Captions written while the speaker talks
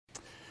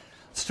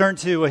Turn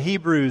to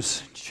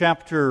Hebrews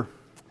chapter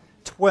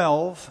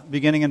 12,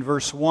 beginning in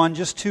verse 1,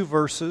 just two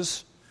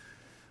verses,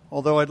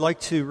 although I'd like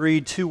to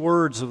read two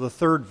words of the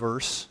third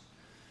verse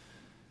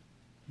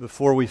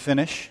before we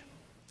finish.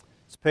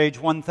 It's page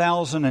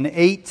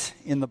 1008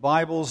 in the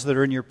Bibles that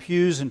are in your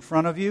pews in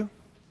front of you.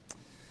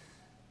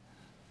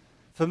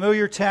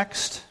 Familiar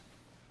text.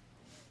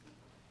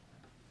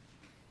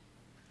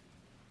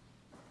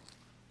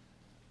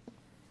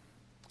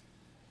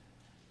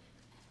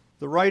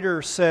 The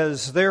writer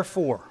says,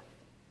 therefore,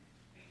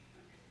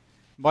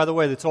 by the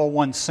way, that's all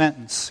one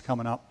sentence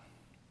coming up.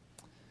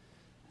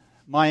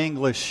 My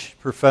English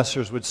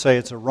professors would say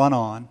it's a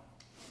run-on,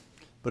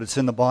 but it's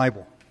in the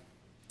Bible.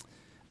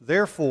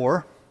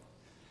 Therefore,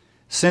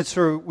 since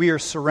we are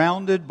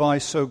surrounded by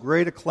so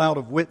great a cloud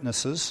of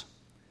witnesses,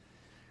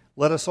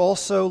 let us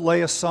also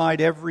lay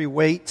aside every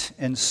weight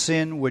and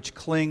sin which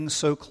clings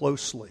so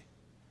closely,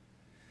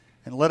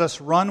 and let us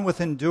run with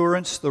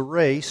endurance the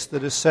race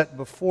that is set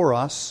before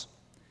us,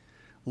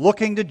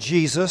 looking to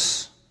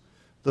Jesus,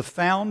 the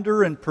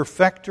founder and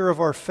perfecter of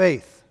our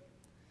faith,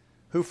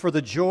 who for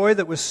the joy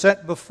that was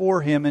set before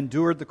him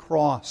endured the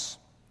cross,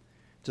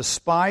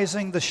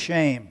 despising the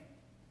shame,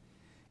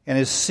 and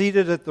is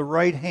seated at the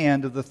right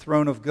hand of the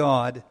throne of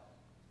God.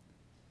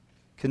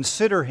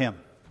 Consider him.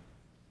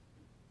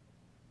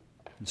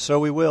 And so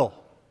we will.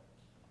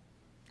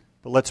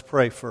 But let's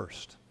pray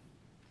first.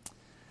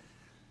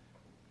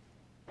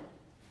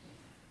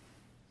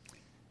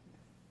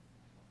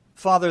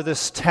 Father,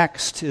 this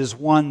text is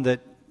one that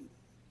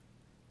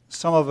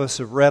some of us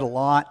have read a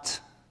lot.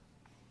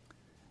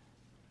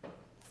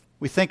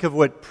 We think of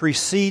what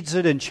precedes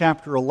it in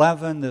chapter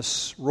 11,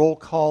 this roll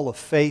call of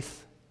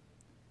faith.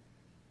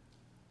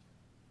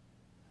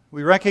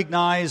 We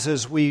recognize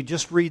as we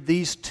just read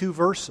these two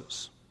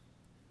verses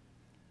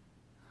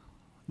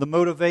the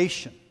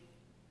motivation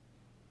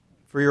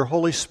for your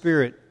Holy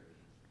Spirit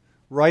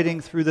writing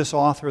through this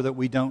author that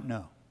we don't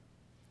know.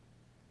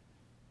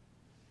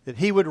 That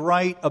he would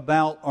write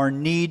about our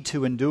need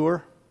to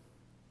endure,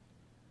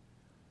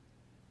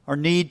 our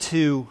need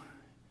to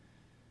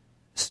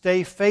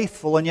stay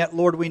faithful, and yet,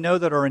 Lord, we know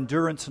that our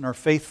endurance and our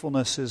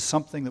faithfulness is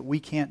something that we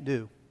can't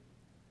do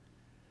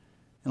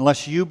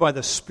unless you, by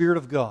the Spirit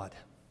of God,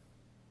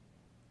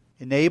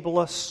 enable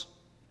us,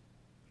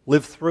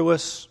 live through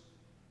us,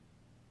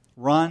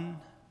 run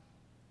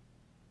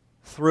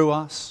through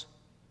us.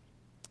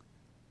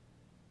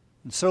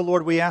 And so,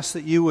 Lord, we ask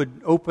that you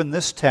would open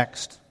this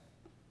text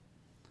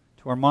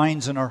to our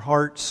minds and our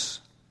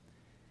hearts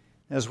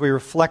as we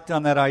reflect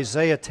on that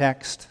Isaiah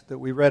text that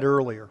we read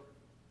earlier,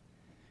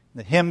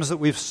 the hymns that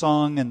we've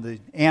sung and the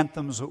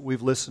anthems that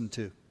we've listened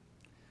to,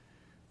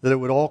 that it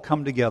would all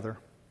come together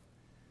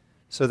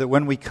so that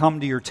when we come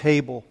to your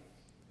table,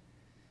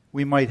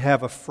 we might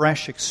have a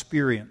fresh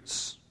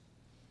experience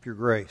of your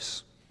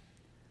grace.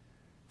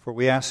 For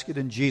we ask it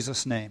in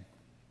Jesus' name.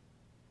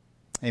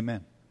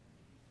 Amen.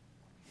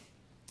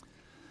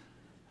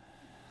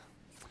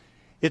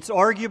 It's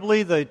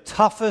arguably the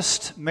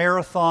toughest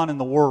marathon in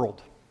the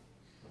world.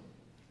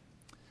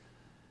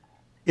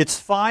 It's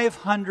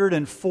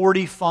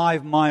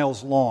 545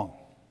 miles long.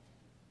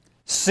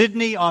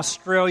 Sydney,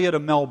 Australia to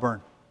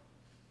Melbourne.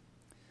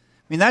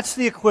 I mean, that's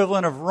the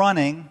equivalent of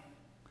running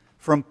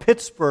from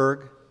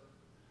Pittsburgh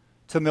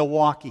to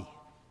Milwaukee.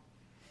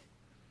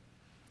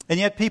 And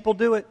yet people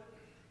do it.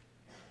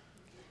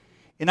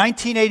 In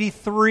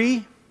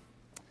 1983,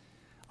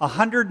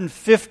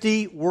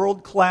 150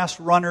 world-class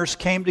runners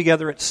came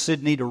together at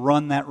Sydney to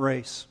run that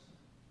race.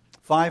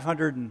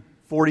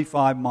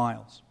 545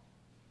 miles.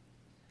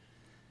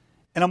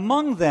 And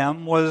among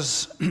them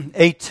was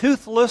a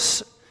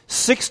toothless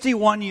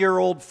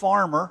 61-year-old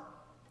farmer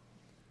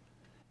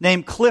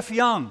named Cliff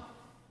Young.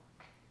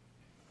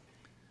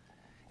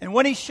 And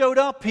when he showed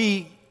up,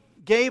 he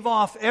gave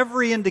off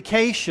every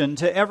indication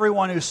to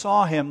everyone who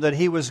saw him that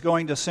he was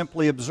going to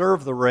simply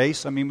observe the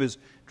race. I mean, he was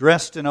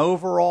dressed in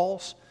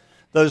overalls,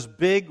 those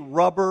big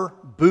rubber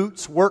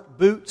boots, work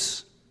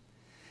boots.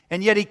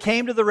 And yet he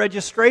came to the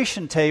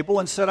registration table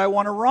and said, I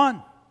want to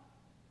run.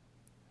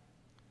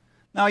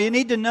 Now you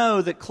need to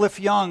know that Cliff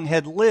Young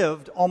had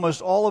lived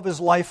almost all of his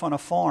life on a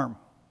farm.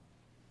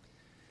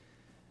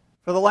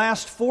 For the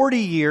last 40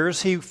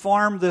 years, he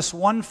farmed this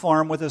one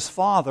farm with his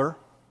father,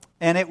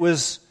 and it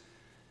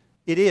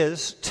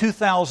is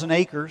 2,000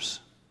 acres.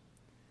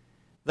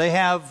 They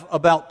have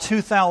about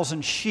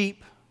 2,000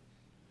 sheep,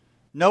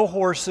 no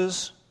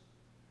horses,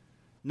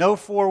 no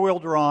four-wheel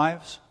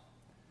drives.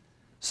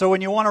 So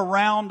when you want to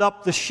round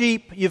up the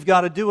sheep, you've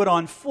got to do it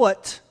on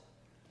foot.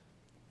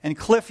 And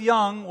Cliff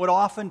Young would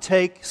often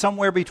take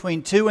somewhere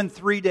between 2 and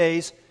 3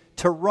 days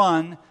to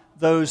run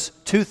those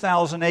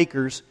 2,000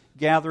 acres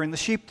gathering the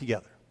sheep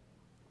together.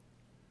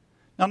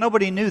 Now,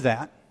 nobody knew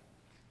that.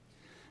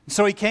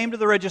 So he came to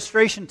the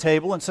registration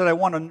table and said, I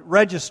want to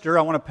register,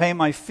 I want to pay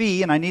my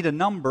fee, and I need a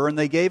number. And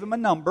they gave him a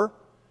number,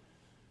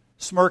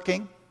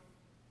 smirking,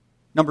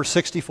 number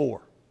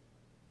 64.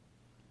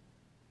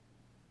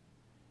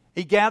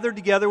 He gathered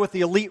together with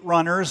the elite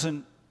runners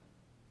and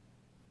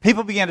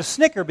People began to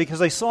snicker because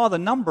they saw the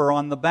number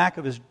on the back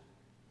of his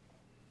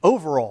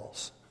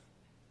overalls.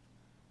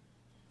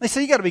 They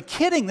said, "You got to be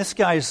kidding, this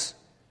guy's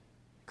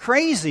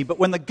crazy." But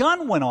when the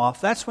gun went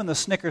off, that's when the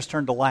snickers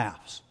turned to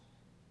laughs.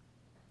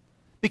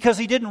 Because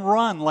he didn't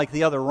run like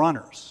the other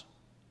runners.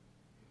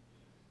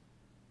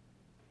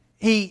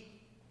 He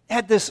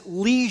had this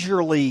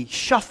leisurely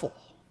shuffle.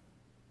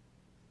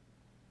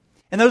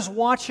 And those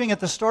watching at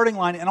the starting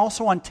line and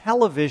also on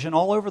television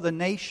all over the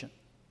nation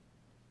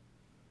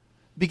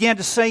began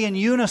to say in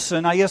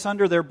unison, I guess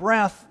under their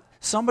breath,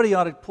 somebody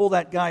ought to pull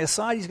that guy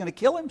aside, he's going to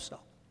kill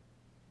himself.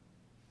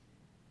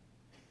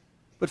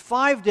 But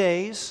 5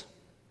 days,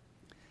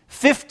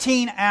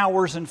 15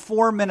 hours and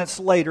 4 minutes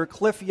later,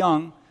 Cliff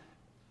Young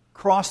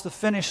crossed the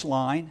finish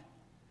line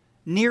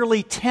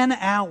nearly 10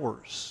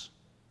 hours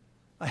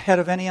ahead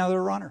of any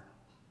other runner.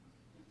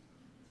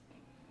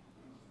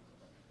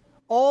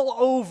 All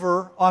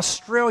over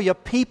Australia,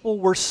 people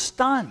were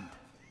stunned.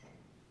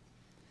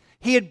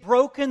 He had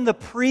broken the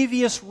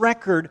previous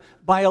record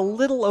by a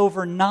little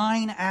over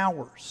 9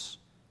 hours.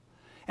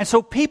 And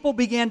so people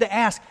began to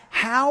ask,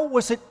 how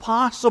was it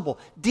possible?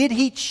 Did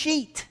he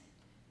cheat?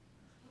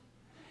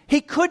 He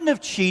couldn't have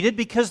cheated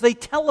because they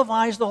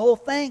televised the whole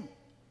thing.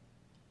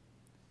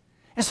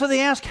 And so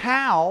they asked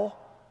how.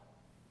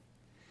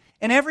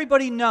 And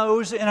everybody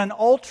knows in an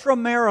ultra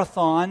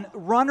marathon,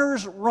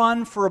 runners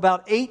run for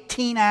about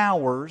 18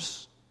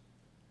 hours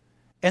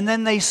and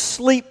then they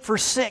sleep for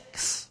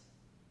 6.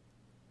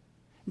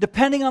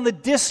 Depending on the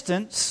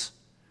distance,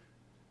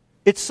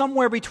 it's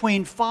somewhere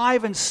between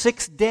 5 and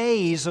 6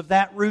 days of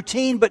that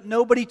routine, but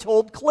nobody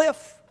told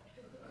Cliff.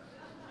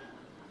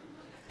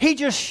 He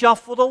just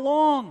shuffled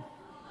along.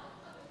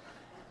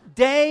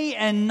 Day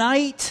and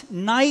night,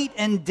 night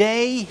and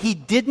day, he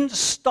didn't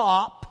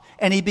stop,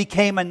 and he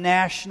became a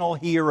national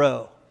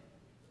hero.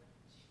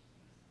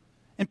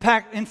 In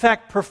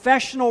fact,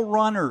 professional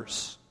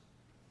runners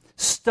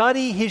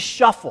study his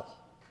shuffle,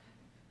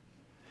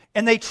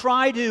 and they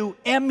try to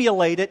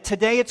emulate it.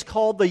 Today it's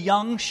called the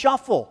Young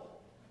Shuffle,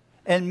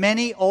 and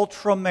many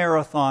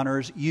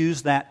ultra-marathoners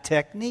use that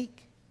technique.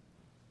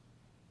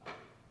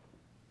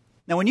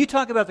 Now, when you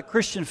talk about the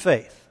Christian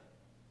faith,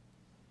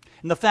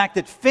 and the fact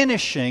that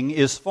finishing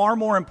is far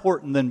more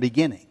important than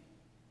beginning,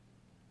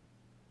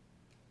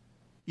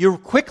 you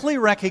quickly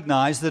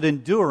recognize that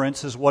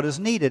endurance is what is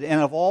needed.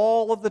 And of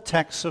all of the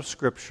texts of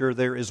Scripture,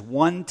 there is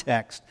one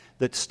text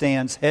that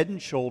stands head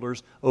and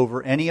shoulders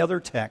over any other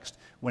text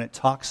when it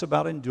talks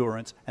about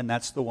endurance, and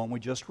that's the one we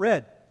just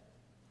read.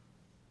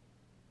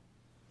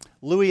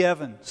 Louis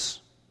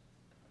Evans,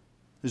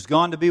 who's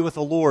gone to be with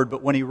the Lord,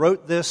 but when he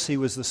wrote this, he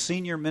was the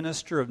senior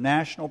minister of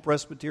National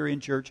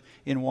Presbyterian Church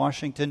in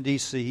Washington,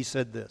 D.C. He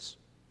said this: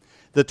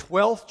 "The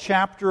 12th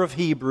chapter of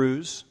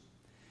Hebrews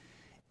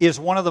is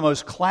one of the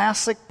most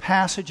classic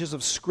passages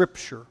of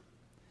Scripture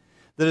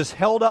that is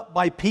held up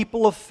by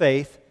people of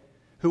faith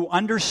who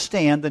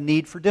understand the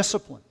need for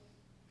discipline.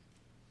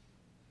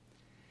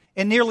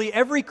 And nearly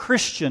every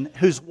Christian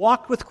who's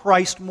walked with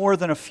Christ more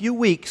than a few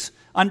weeks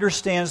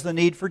understands the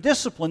need for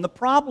discipline. The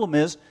problem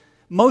is,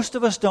 most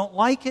of us don't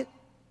like it.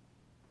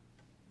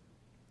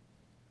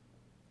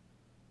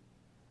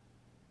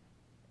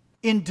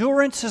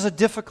 Endurance is a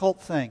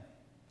difficult thing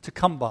to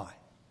come by.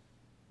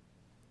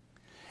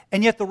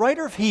 And yet the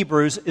writer of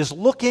Hebrews is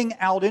looking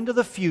out into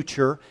the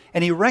future,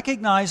 and he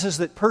recognizes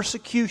that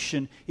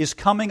persecution is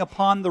coming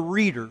upon the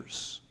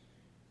readers.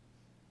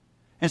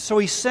 And so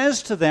he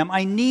says to them,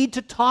 I need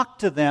to talk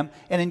to them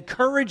and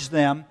encourage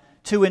them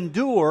to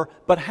endure,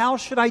 but how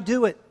should I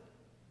do it?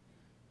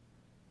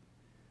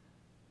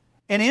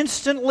 And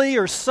instantly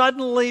or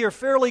suddenly or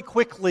fairly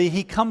quickly,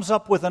 he comes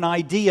up with an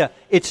idea.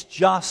 It's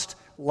just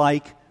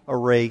like a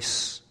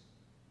race.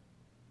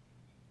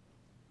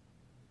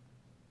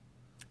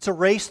 It's a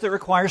race that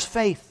requires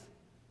faith.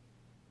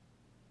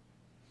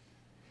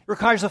 It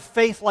requires a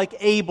faith like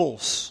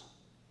Abel's.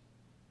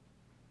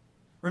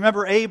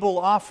 Remember, Abel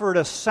offered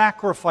a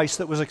sacrifice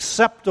that was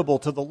acceptable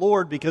to the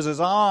Lord because his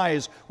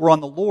eyes were on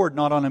the Lord,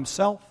 not on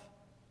himself.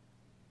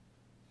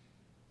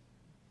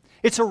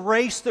 It's a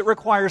race that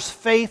requires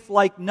faith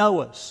like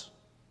Noah's,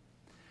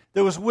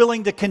 that was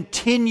willing to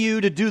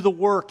continue to do the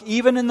work,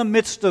 even in the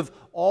midst of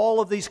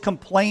all of these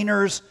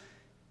complainers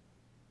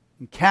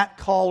and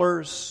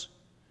catcallers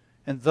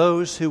and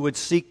those who would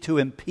seek to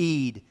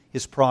impede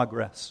his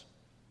progress.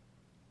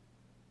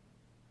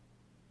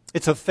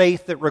 It's a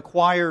faith that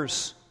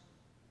requires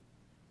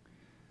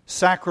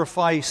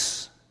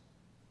sacrifice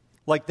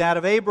like that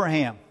of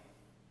Abraham,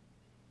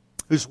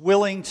 who's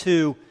willing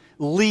to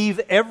leave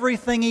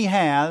everything he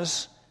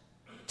has,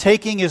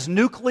 taking his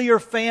nuclear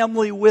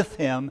family with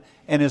him,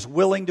 and is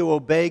willing to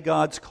obey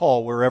God's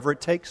call wherever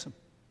it takes him.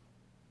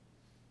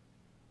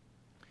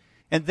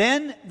 And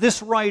then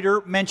this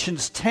writer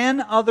mentions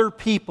 10 other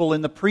people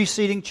in the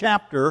preceding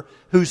chapter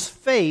whose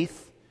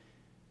faith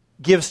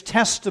gives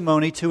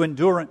testimony to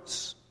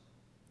endurance.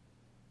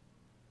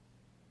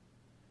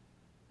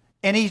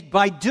 And he,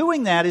 by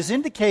doing that, is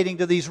indicating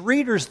to these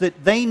readers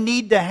that they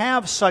need to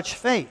have such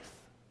faith.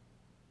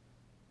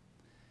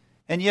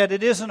 And yet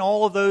it isn't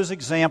all of those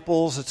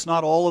examples, it's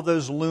not all of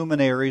those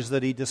luminaries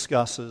that he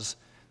discusses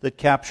that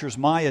captures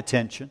my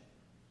attention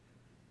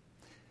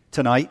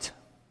tonight,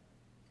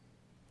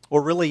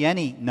 or really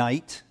any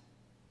night.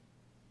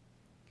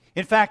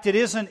 In fact, it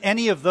isn't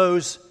any of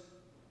those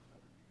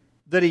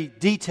that he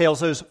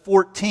details, those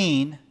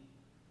 14,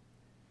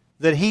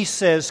 that he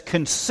says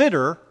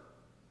consider.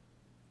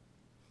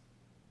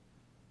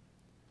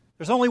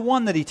 There's only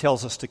one that he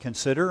tells us to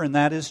consider, and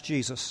that is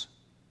Jesus.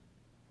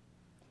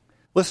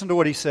 Listen to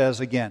what he says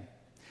again.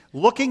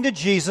 Looking to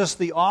Jesus,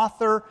 the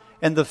author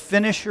and the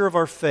finisher of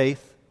our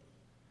faith,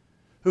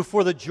 who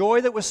for the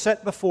joy that was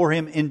set before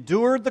him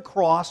endured the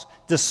cross,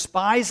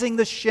 despising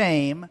the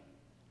shame,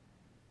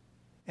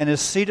 and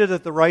is seated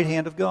at the right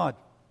hand of God,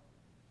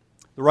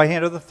 the right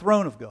hand of the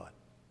throne of God.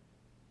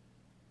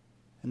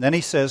 And then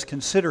he says,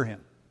 consider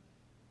him.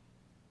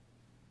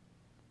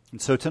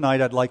 And so tonight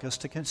I'd like us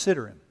to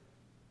consider him.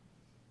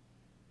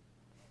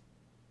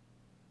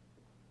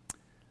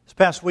 This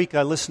past week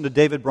I listened to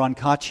David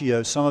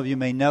Brancaccio. Some of you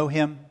may know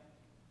him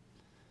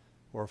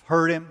or have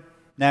heard him,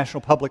 National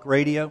Public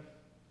Radio.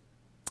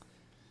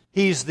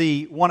 He's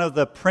one of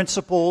the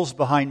principals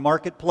behind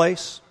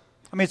Marketplace.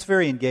 I mean, it's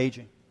very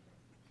engaging.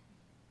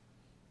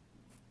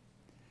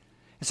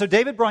 And so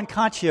David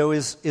Brancaccio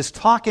is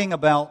talking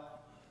about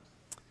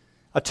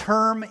a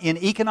term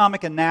in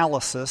economic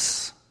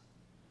analysis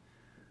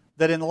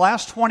that in the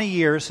last 20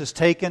 years has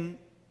taken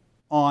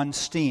on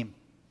steam.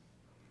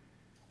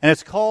 And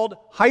it's called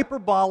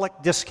hyperbolic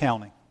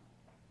discounting.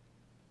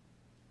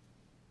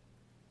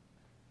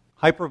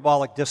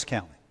 Hyperbolic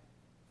discounting.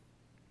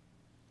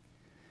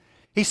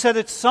 He said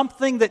it's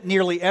something that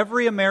nearly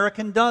every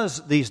American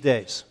does these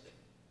days.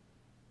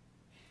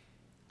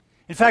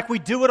 In fact, we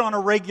do it on a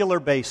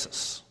regular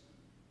basis.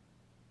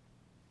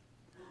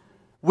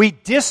 We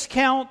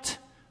discount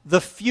the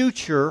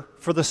future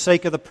for the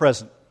sake of the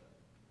present.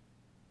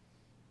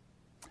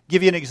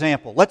 Give you an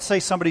example. Let's say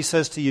somebody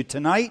says to you,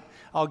 tonight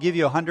I'll give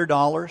you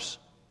 $100.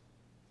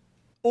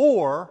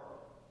 Or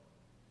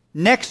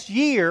next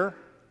year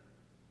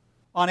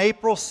on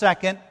April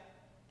 2nd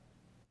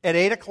at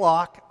 8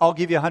 o'clock, I'll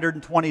give you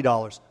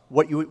 $120.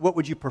 What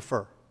would you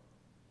prefer?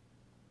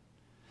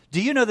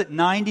 Do you know that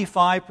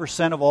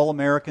 95% of all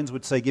Americans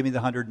would say, give me the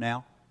 100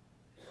 now?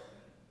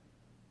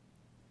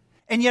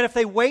 And yet if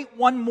they wait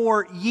one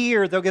more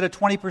year, they'll get a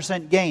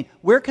 20% gain.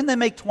 Where can they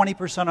make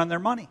 20% on their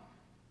money?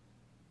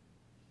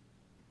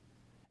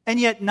 And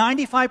yet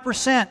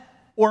 95%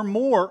 or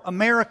more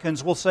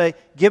Americans will say,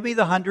 give me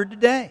the 100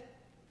 today.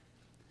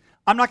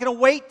 I'm not going to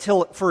wait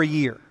for a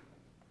year.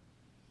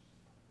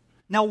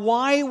 Now,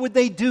 why would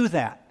they do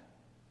that?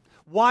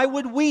 Why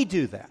would we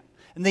do that?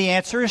 And the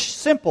answer is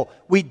simple.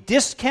 We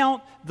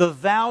discount the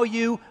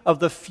value of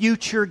the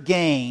future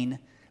gain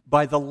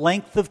by the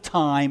length of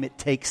time it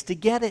takes to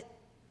get it.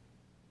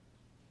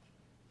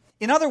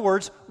 In other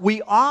words,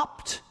 we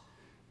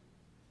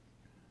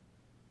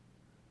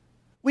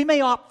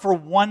may opt for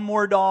 $1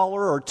 more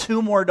or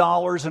 $2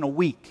 more in a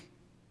week.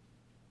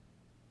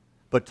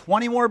 But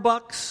 $20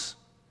 more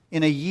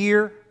in a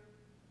year,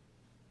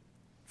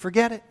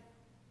 forget it.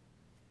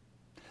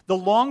 The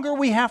longer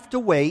we have to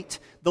wait,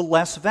 the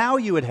less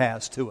value it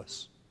has to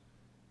us.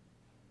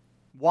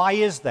 Why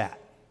is that?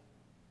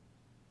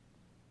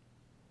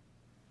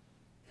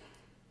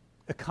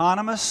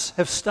 Economists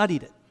have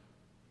studied it.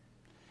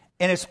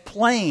 And it's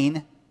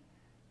plain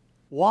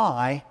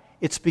why.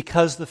 It's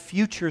because the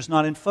future is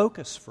not in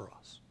focus for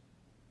us.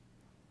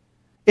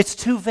 It's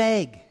too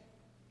vague.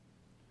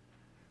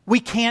 We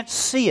can't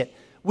see it.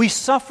 We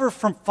suffer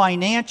from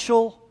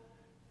financial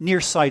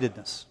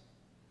nearsightedness.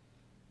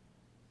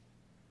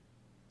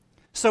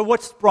 So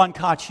what's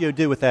Brancaccio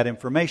do with that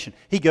information?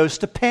 He goes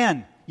to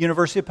Penn,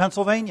 University of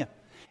Pennsylvania,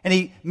 and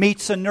he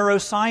meets a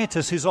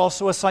neuroscientist who's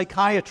also a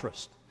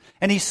psychiatrist.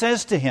 And he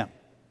says to him,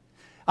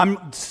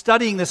 I'm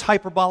studying this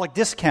hyperbolic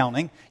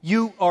discounting.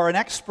 You are an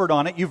expert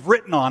on it. You've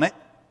written on it.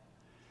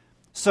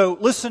 So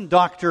listen,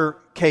 Dr.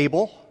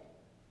 Cable.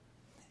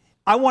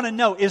 I want to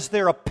know, is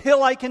there a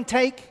pill I can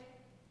take?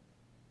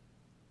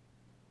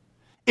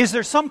 Is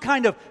there some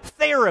kind of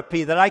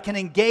therapy that I can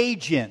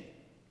engage in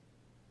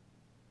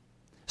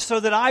so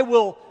that I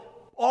will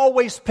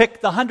always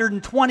pick the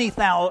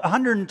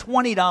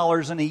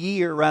 $120 in a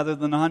year rather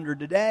than $100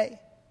 today?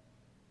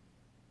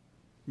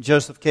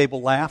 Joseph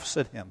Cable laughs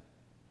at him.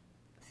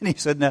 And he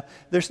said, no,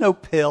 there's no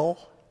pill.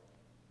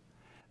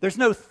 There's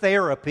no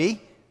therapy.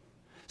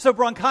 So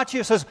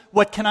Brancaccio says,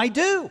 what can I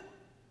do?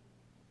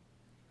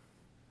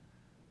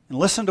 And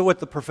listen to what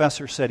the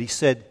professor said. He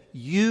said,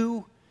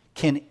 you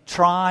can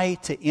try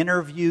to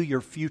interview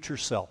your future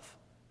self.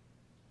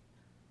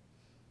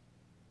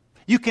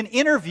 You can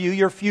interview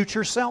your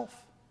future self.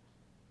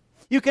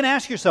 You can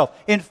ask yourself,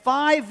 in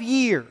 5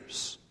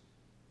 years,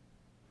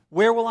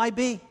 where will I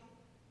be?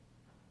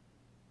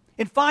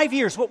 In 5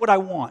 years, what would I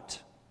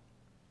want?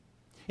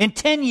 In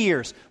 10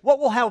 years, what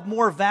will have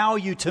more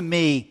value to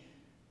me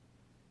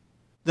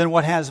than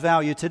what has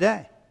value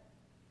today?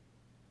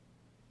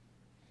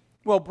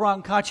 Well,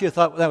 Brancaccio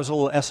thought that was a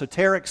little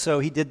esoteric, so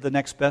he did the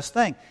next best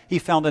thing. He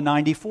found a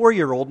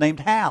 94-year-old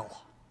named Hal.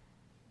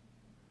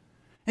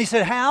 And he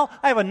said, Hal,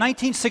 I have a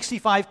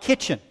 1965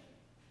 kitchen.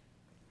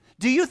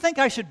 Do you think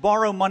I should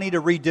borrow money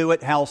to redo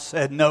it? Hal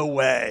said, no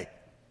way.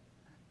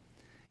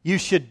 You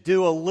should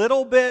do a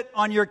little bit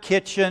on your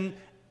kitchen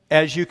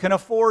as you can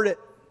afford it.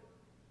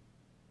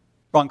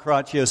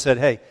 Brancaccio said,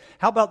 hey,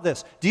 how about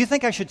this? Do you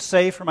think I should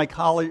save for my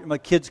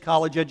kids'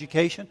 college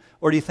education,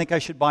 or do you think I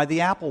should buy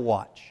the Apple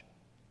Watch?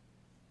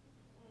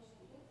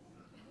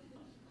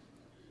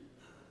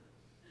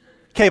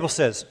 Cable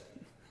says,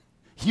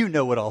 you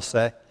know what I'll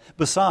say.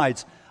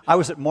 Besides, I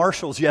was at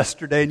Marshall's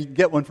yesterday and you can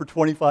get one for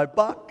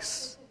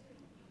 $25.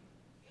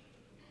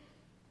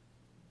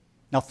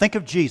 Now think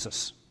of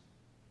Jesus.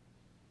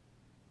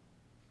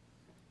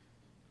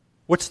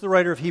 What's the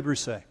writer of Hebrews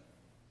say?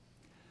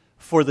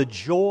 For the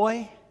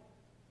joy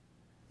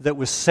that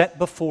was set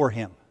before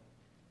him,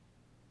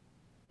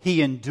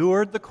 he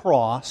endured the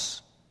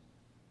cross,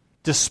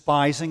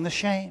 despising the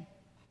shame.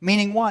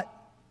 Meaning what?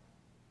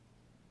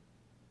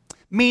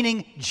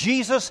 Meaning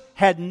Jesus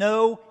had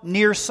no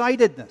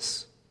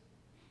nearsightedness.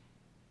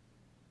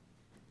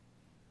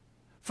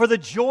 For the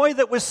joy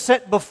that was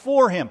set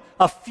before him,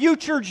 a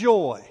future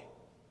joy,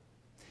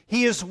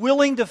 he is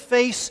willing to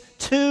face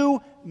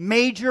two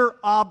major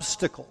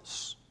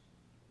obstacles: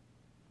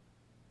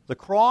 the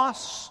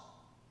cross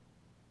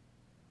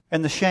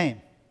and the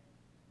shame.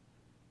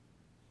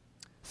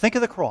 Think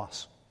of the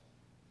cross.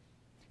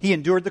 He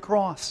endured the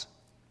cross.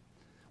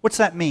 What's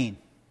that mean?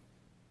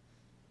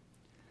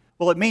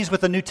 Well, it means what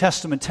the New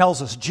Testament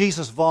tells us.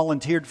 Jesus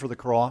volunteered for the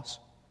cross.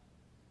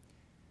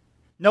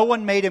 No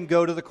one made him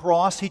go to the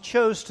cross. He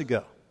chose to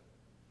go.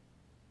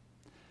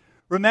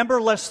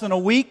 Remember, less than a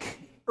week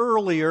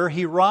earlier,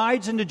 he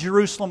rides into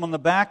Jerusalem on the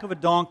back of a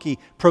donkey,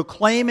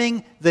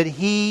 proclaiming that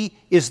he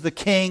is the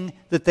king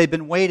that they've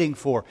been waiting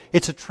for.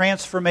 It's a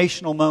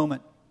transformational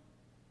moment.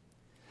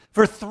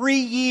 For 3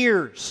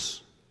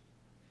 years,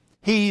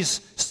 he's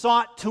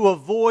sought to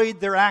avoid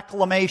their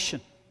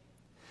acclamation.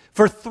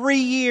 For 3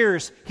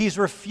 years, he's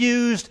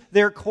refused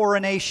their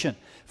coronation.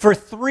 For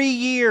 3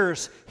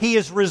 years, he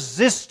has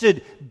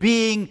resisted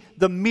being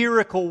the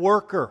miracle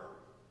worker.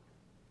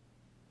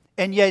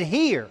 And yet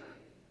here,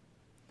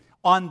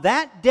 on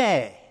that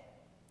day,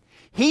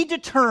 he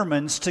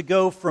determines to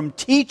go from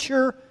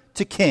teacher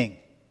to king,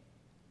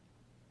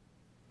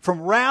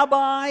 from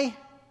rabbi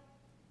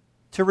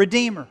to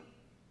redeemer.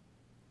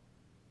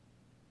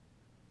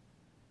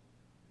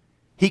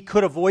 He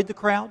could avoid the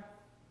crowd.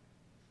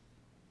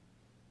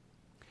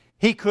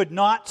 He could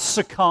not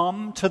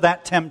succumb to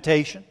that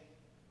temptation.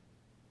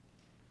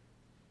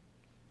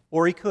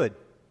 Or he could.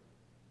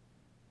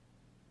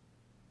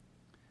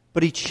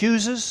 But he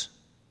chooses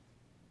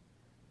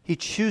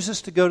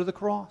to go to the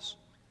cross.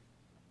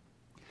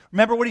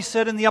 Remember what he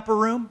said in the upper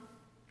room?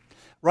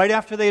 Right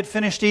after they had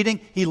finished eating,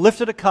 he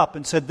lifted a cup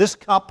and said, "This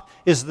cup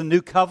is the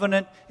new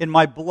covenant in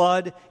my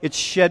blood. It's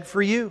shed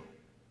for you."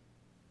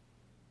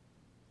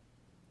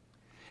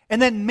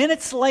 And then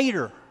minutes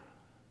later,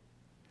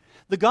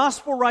 the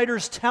gospel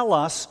writers tell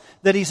us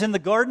that he's in the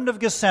Garden of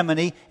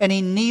Gethsemane and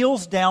he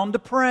kneels down to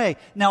pray.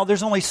 Now,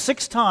 there's only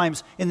 6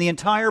 times in the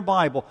entire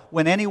Bible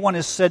when anyone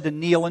is said to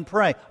kneel and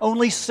pray.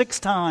 Only 6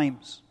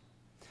 times.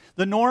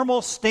 The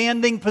normal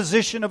standing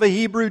position of a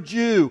Hebrew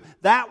Jew,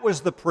 that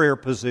was the prayer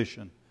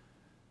position.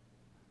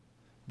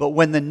 But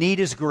when the need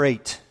is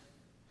great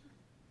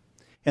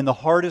and the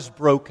heart is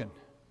broken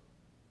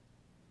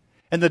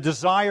and the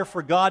desire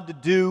for God to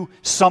do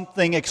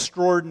something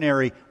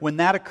extraordinary, when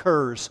that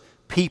occurs,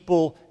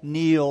 people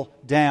kneel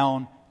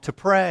down to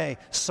pray.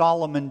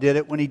 Solomon did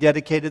it when he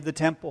dedicated the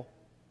temple.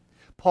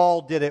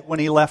 Paul did it when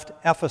he left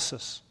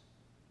Ephesus.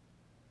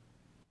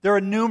 There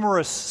are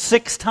numerous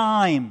 6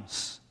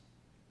 times.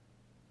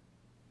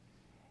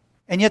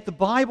 And yet the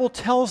Bible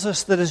tells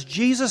us that as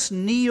Jesus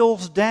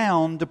kneels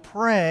down to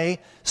pray,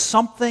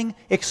 something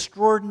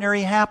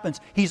extraordinary happens.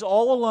 He's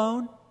all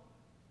alone.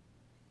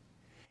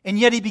 And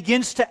yet he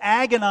begins to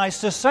agonize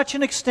to such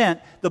an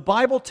extent, the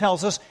Bible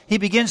tells us, he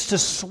begins to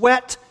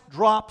sweat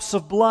drops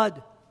of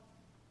blood.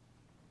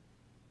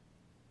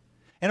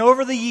 And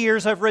over the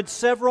years, I've read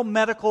several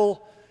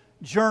medical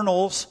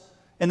journals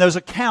and those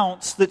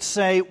accounts that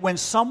say when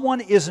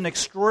someone is in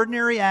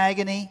extraordinary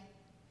agony,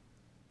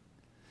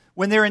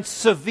 when they're in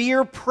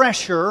severe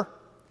pressure,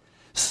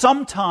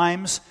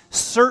 sometimes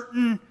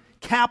certain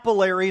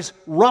capillaries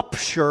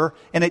rupture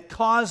and it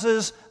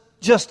causes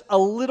just a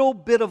little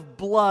bit of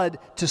blood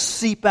to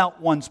seep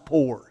out one's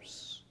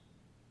pores.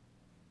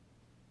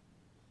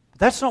 But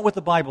that's not what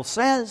the Bible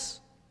says.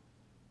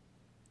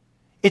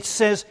 It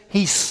says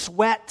he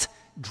sweat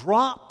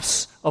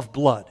drops of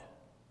blood.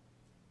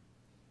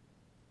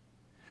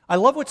 I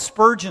love what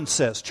Spurgeon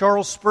says.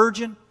 Charles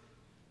Spurgeon,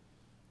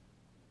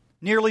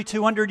 nearly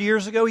 200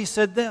 years ago, he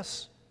said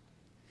this: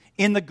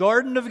 in the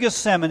Garden of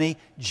Gethsemane,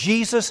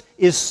 Jesus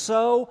is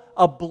so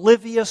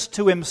oblivious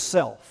to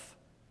himself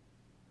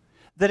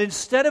that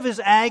instead of his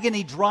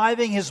agony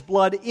driving his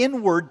blood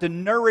inward to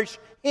nourish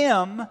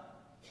him,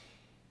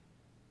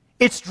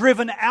 It's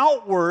driven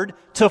outward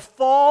to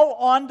fall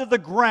onto the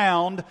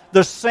ground,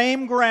 the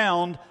same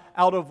ground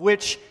out of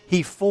which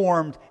He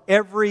formed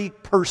every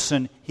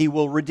person He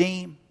will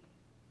redeem.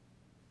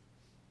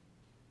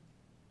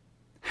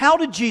 How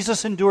did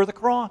Jesus endure the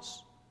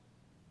cross?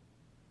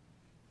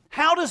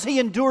 How does He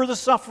endure the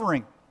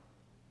suffering?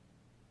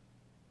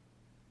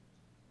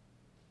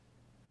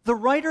 The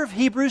writer of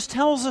Hebrews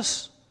tells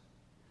us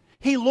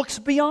He looks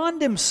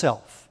beyond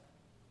Himself.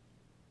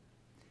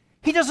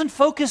 He doesn't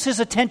focus His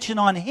attention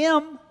on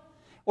Him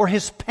or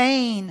His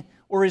pain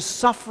or His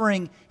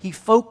suffering. He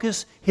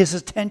focuses His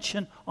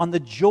attention on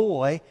the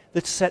joy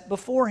that's set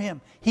before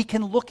Him. He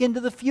can look into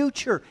the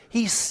future.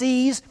 He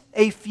sees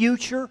a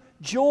future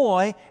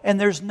joy, and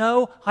there's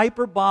no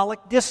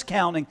hyperbolic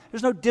discounting.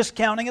 There's no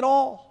discounting at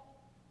all.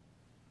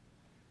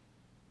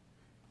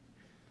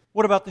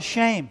 What about the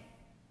shame?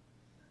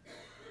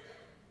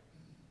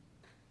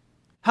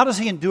 How does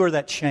He endure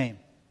that shame?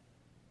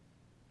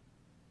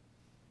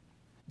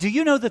 Do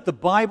you know that the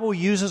Bible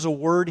uses a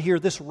word here,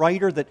 this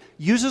writer that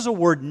uses a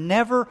word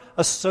never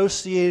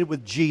associated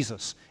with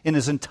Jesus in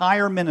His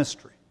entire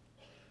ministry?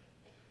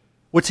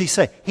 What's he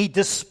say? He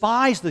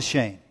despised the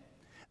shame.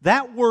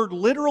 That word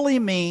literally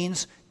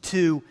means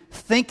to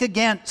think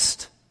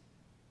against.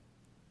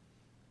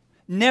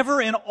 Never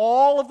in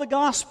all of the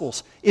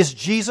Gospels is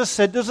Jesus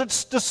said to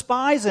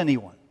despise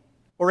anyone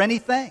or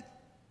anything.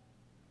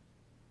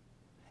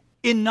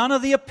 In none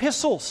of the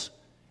epistles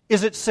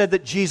is it said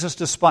that Jesus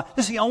despised.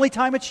 This is the only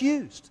time it's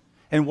used.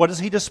 And what does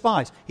He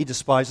despise? He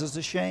despises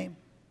the shame.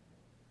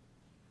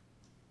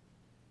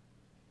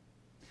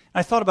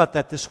 I thought about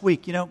that this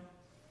week.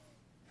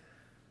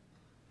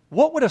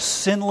 What would a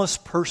sinless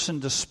person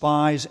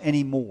despise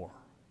any more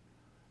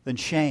than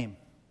shame?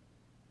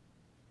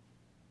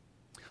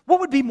 What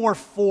would be more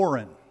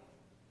foreign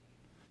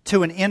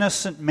to an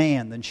innocent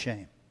man than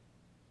shame?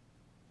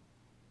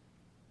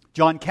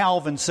 John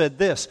Calvin said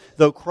this: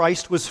 though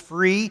Christ was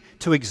free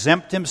to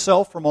exempt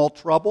Himself from all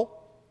trouble,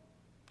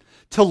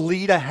 to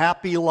lead a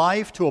happy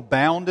life, to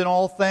abound in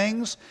all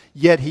things,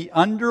 yet He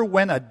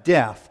underwent a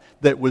death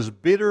that was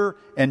bitter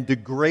and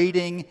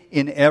degrading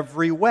in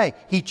every way.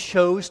 He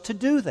chose to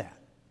do that.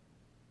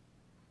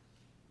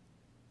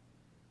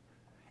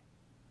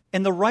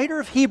 And the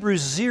writer of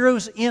Hebrews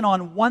zeroes in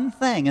on one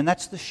thing, and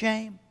that's the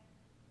shame.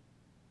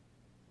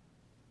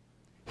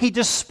 He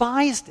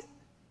despised it.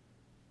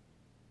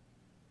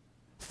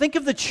 Think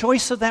of the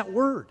choice of that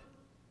word.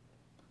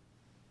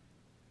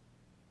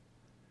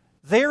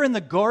 There in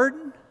the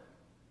garden,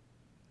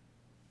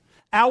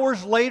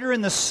 hours later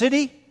in the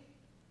city,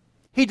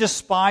 He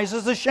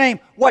despises the shame.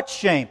 What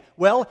shame?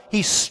 Well,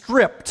 He's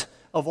stripped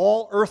of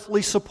all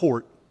earthly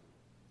support.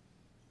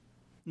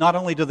 Not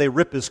only do they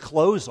rip His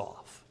clothes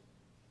off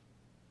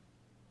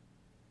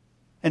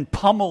and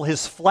pummel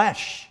His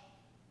flesh,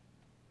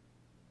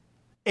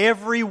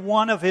 every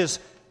one of His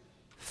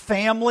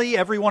family,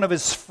 every one of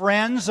His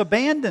friends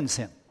abandons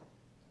Him.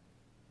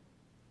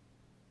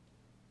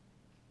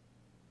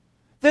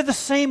 They're the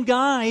same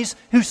guys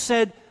who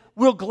said,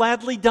 "We'll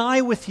gladly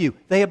die with you."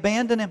 They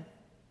abandon Him.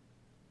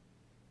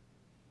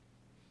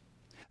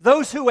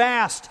 Those who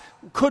asked,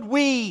 "Could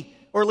we,"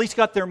 or at least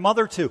got their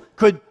mother to,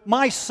 "Could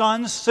my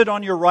sons sit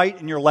on your right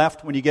and your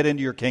left when you get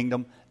into your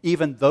kingdom?"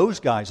 Even those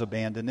guys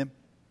abandoned Him.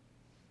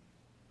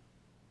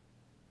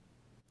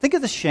 Think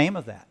of the shame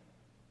of that.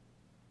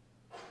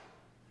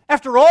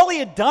 After all He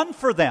had done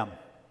for them,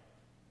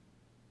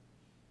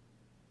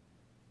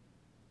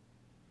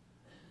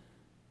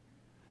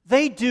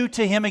 they do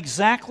to Him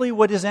exactly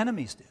what His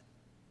enemies did.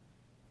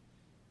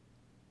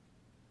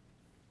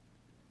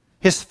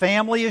 His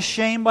family is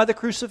shamed by the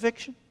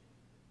crucifixion.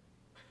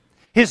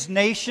 His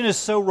nation is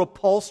so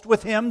repulsed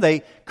with Him,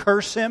 they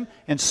curse Him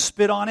and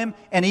spit on Him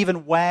and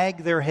even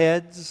wag their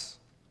heads.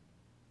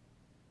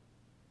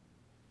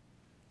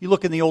 You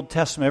look in the Old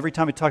Testament, every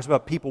time it talks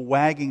about people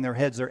wagging their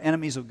heads, they're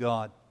enemies of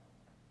God.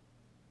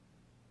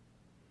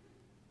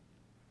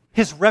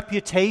 His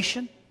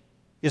reputation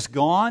is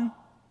gone.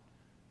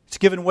 It's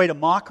given way to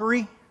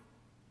mockery.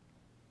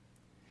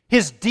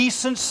 His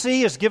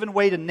decency is given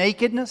way to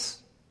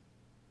nakedness.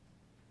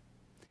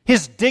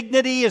 His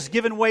dignity is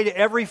given way to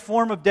every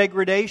form of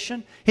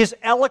degradation. His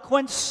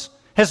eloquence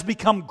has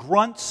become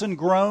grunts and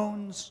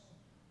groans.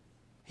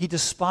 He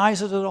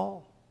despises it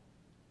all.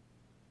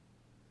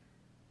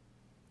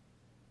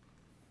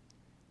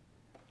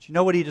 Do you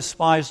know what He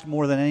despised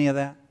more than any of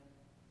that?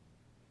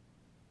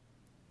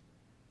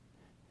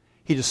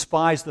 He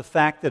despised the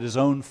fact that His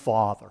own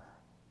Father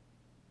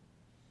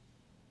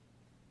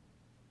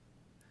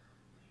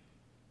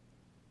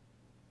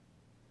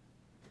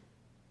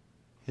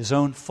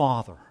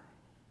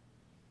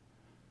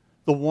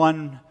the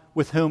one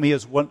with whom He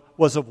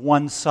was of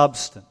one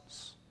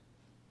substance,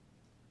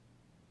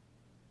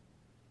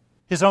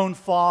 His own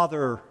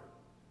Father,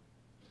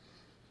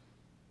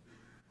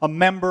 a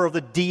member of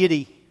the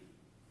deity,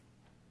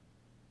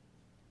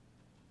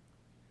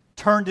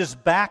 turned His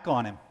back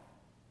on Him,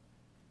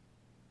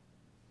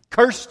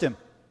 cursed Him.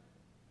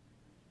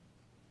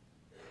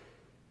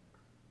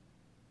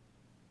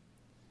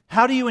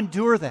 How do you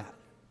endure that?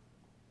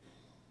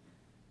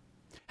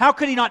 How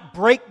could he not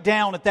break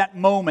down at that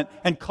moment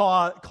and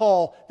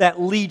call that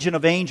legion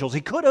of angels?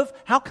 He could have.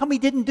 How come he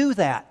didn't do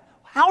that?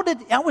 How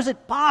was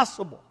it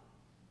possible?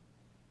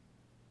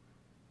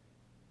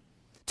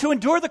 To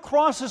endure the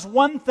cross is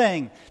one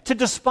thing. To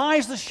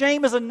despise the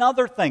shame is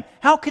another thing.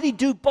 How could he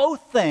do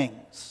both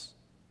things?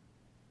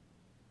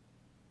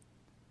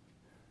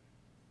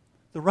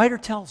 The writer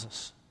tells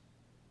us,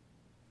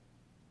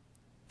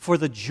 for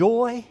the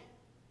joy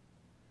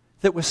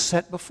that was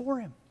set before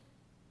him.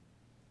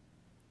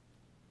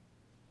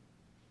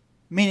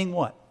 Meaning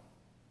what?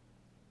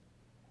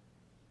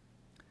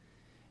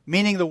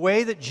 Meaning the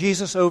way that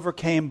Jesus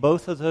overcame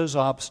both of those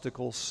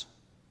obstacles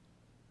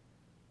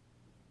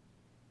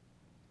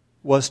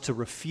was to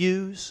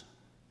refuse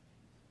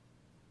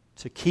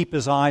to keep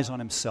his eyes on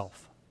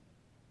himself.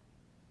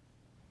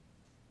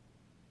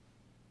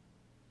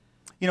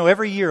 You know,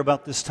 every year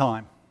about this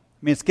time,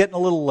 it's getting a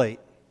little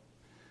late.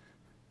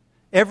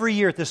 Every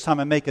year at this time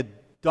I make a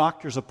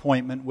doctor's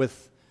appointment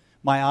with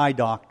my eye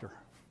doctor.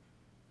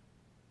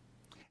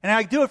 And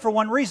I do it for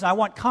one reason. I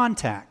want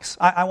contacts.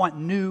 I want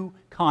new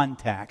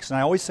contacts. And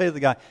I always say to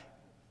the guy,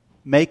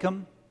 make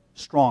them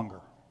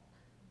stronger.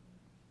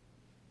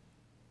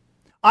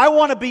 I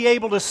want to be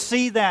able to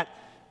see that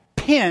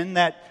pin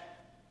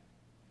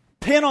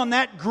on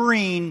that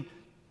green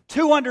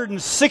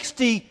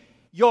 260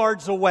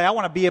 yards away. I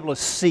want to be able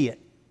to see it.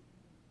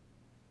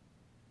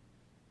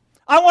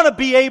 I want to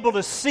be able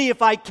to see,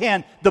 if I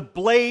can, the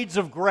blades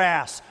of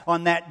grass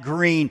on that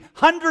green,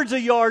 hundreds of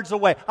yards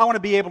away. I want to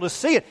be able to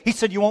see it. He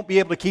said, you won't be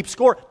able to keep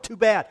score. Too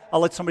bad.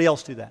 I'll let somebody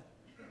else do that.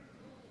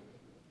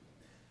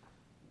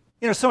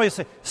 You know, somebody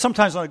say,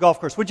 sometimes on a golf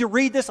course, would you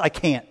read this? I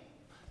can't.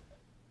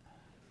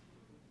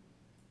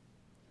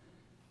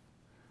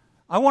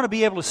 I want to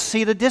be able to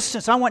see the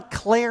distance. I want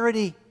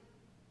clarity.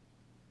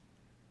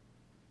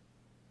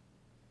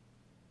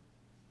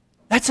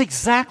 That's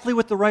exactly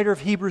what the writer of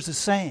Hebrews is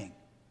saying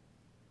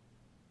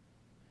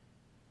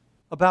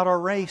about our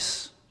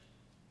race.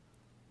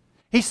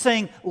 He's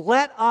saying,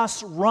 let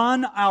us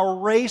run our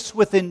race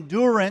with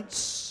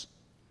endurance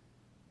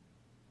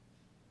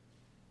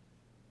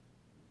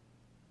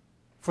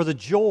for the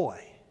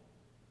joy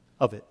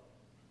of it.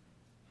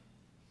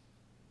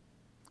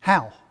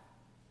 How?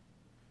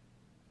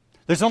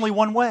 There's only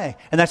one way,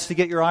 and that's to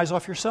get your eyes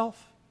off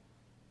yourself.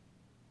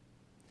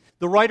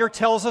 The writer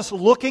tells us,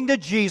 looking to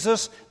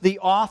Jesus, the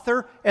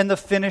author and the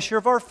finisher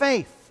of our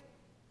faith.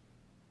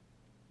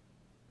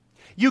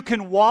 You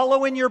can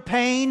wallow in your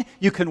pain.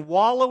 You can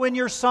wallow in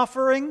your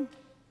suffering.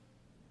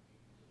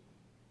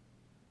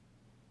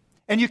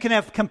 And you can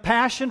have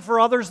compassion for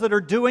others that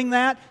are doing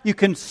that. You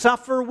can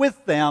suffer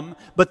with them.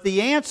 But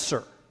the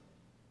answer,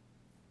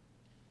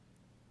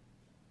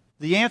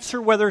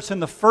 whether it's in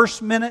the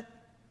first minute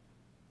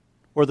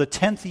or the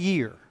 10th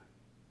year,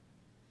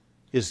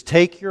 is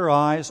take your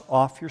eyes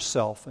off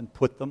yourself and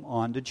put them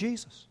onto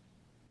Jesus.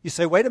 You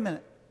say, wait a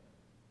minute.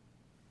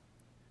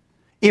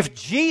 If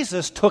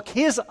Jesus took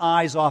his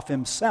eyes off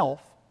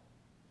himself,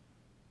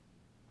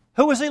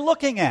 who was he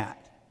looking at?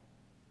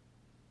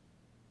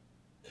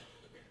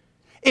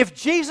 If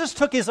Jesus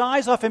took his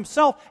eyes off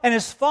himself and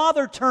his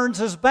Father turns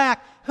his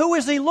back, who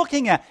is he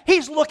looking at?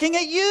 He's looking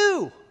at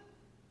you.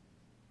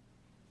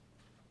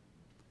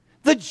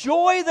 The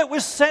joy that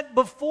was set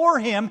before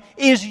him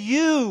is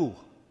you.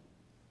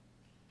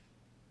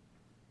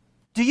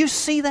 Do you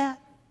see that?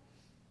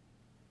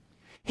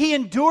 He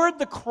endured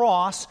the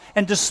cross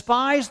and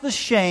despised the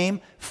shame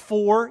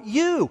for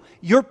you.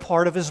 You're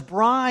part of his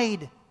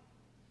bride.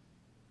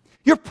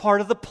 You're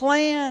part of the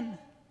plan.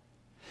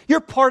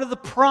 You're part of the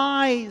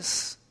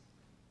prize.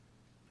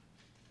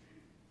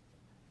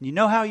 You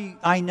know how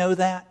I know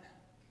that?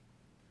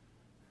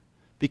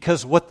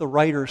 Because what the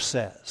writer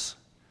says.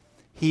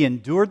 He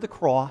endured the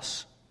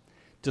cross,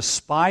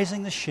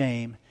 despising the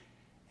shame,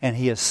 and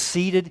he has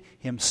seated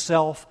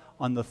himself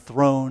on the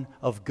throne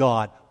of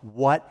God.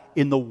 What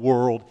in the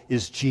world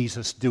is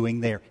Jesus doing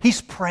there? He's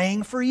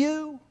praying for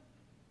you.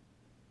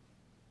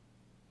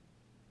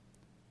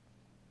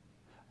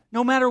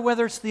 No matter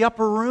whether it's the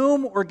upper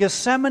room or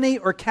Gethsemane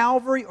or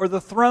Calvary or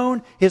the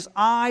throne, his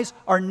eyes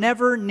are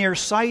never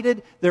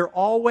nearsighted. They're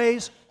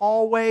always,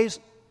 always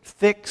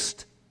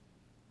fixed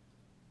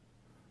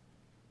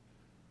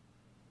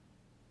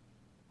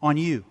on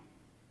you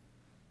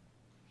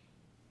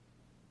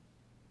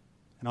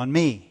and on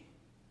me.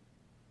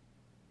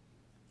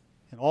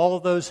 And all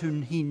of those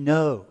whom he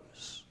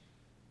knows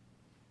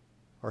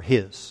are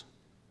his.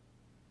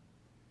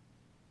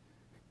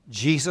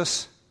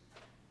 Jesus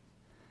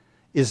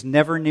is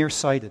never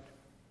nearsighted.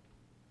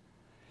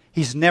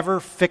 He's never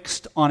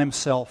fixed on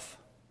himself.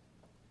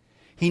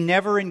 He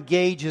never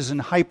engages in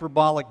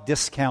hyperbolic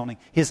discounting.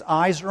 His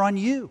eyes are on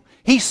you.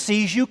 He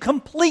sees you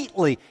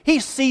completely. He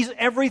sees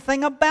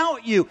everything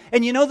about you.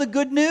 And you know the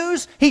good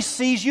news? He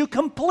sees you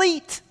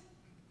complete.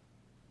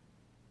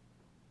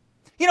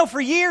 You know,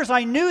 for years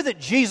I knew that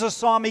Jesus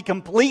saw me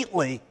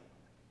completely.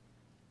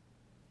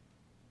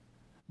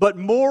 But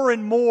more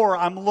and more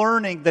I'm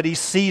learning that he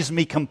sees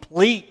me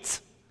complete.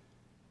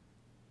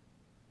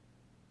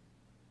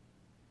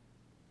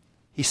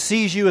 He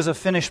sees you as a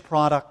finished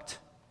product.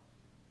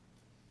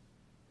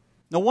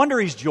 No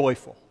wonder He's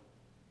joyful.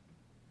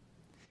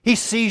 He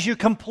sees you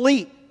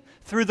complete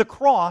through the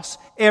cross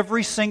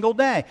every single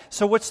day.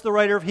 So what's the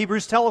writer of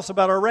Hebrews tell us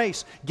about our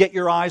race? Get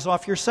your eyes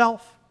off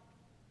yourself.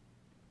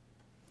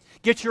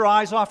 Get your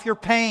eyes off your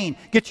pain.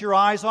 Get your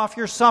eyes off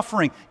your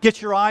suffering.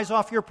 Get your eyes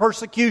off your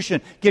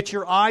persecution. Get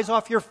your eyes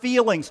off your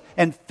feelings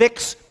and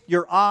fix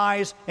your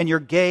eyes and your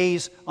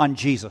gaze on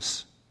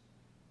Jesus.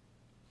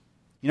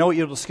 You know what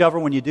you'll discover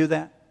when you do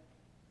that?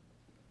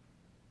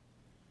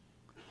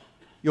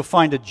 You'll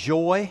find a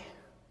joy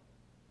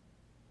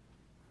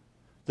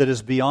that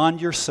is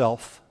beyond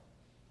yourself,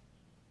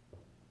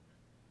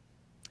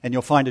 and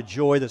you'll find a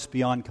joy that's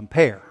beyond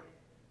compare.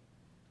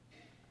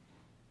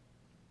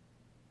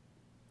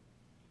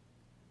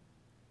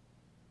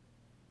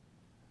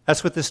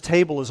 That's what this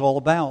table is all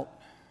about.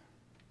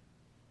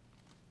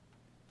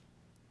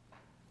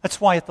 That's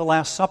why at the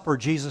Last Supper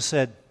Jesus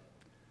said,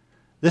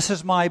 "This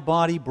is my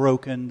body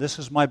broken, this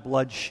is my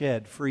blood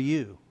shed for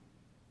you."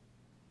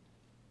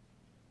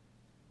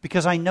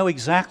 Because I know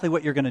exactly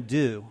what you're going to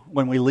do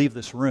when we leave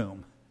this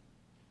room.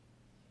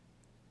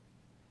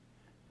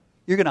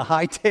 You're going to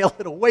hightail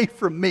it away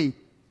from me.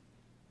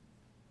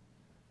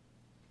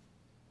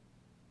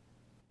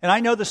 And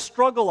I know the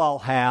struggle I'll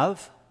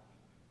have.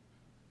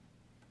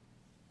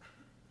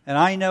 And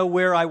I know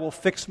where I will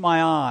fix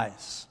my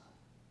eyes.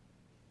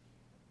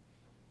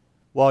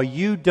 While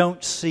you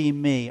don't see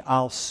me,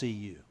 I'll see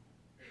you.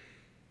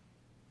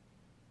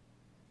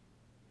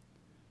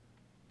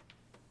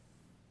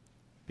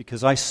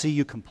 Because I see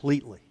you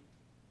completely.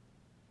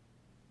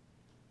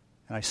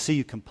 And I see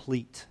you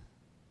complete.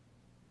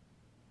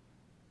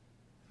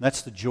 And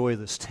that's the joy of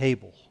this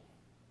table.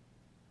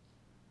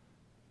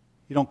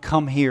 You don't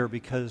come here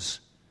because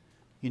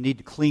you need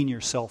to clean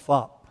yourself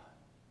up.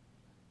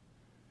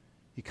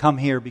 You come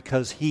here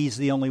because He's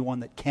the only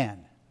one that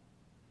can.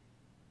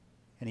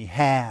 And He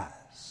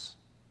has.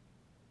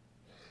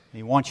 And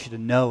He wants you to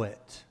know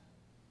it.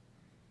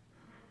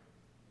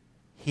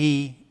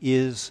 He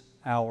is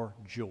our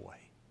joy.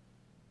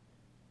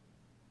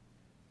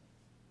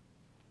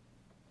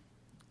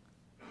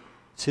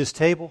 It's His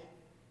table.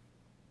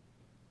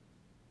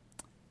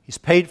 He's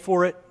paid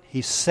for it.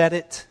 He's set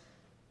it.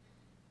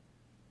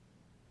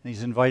 And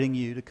He's inviting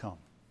you to come.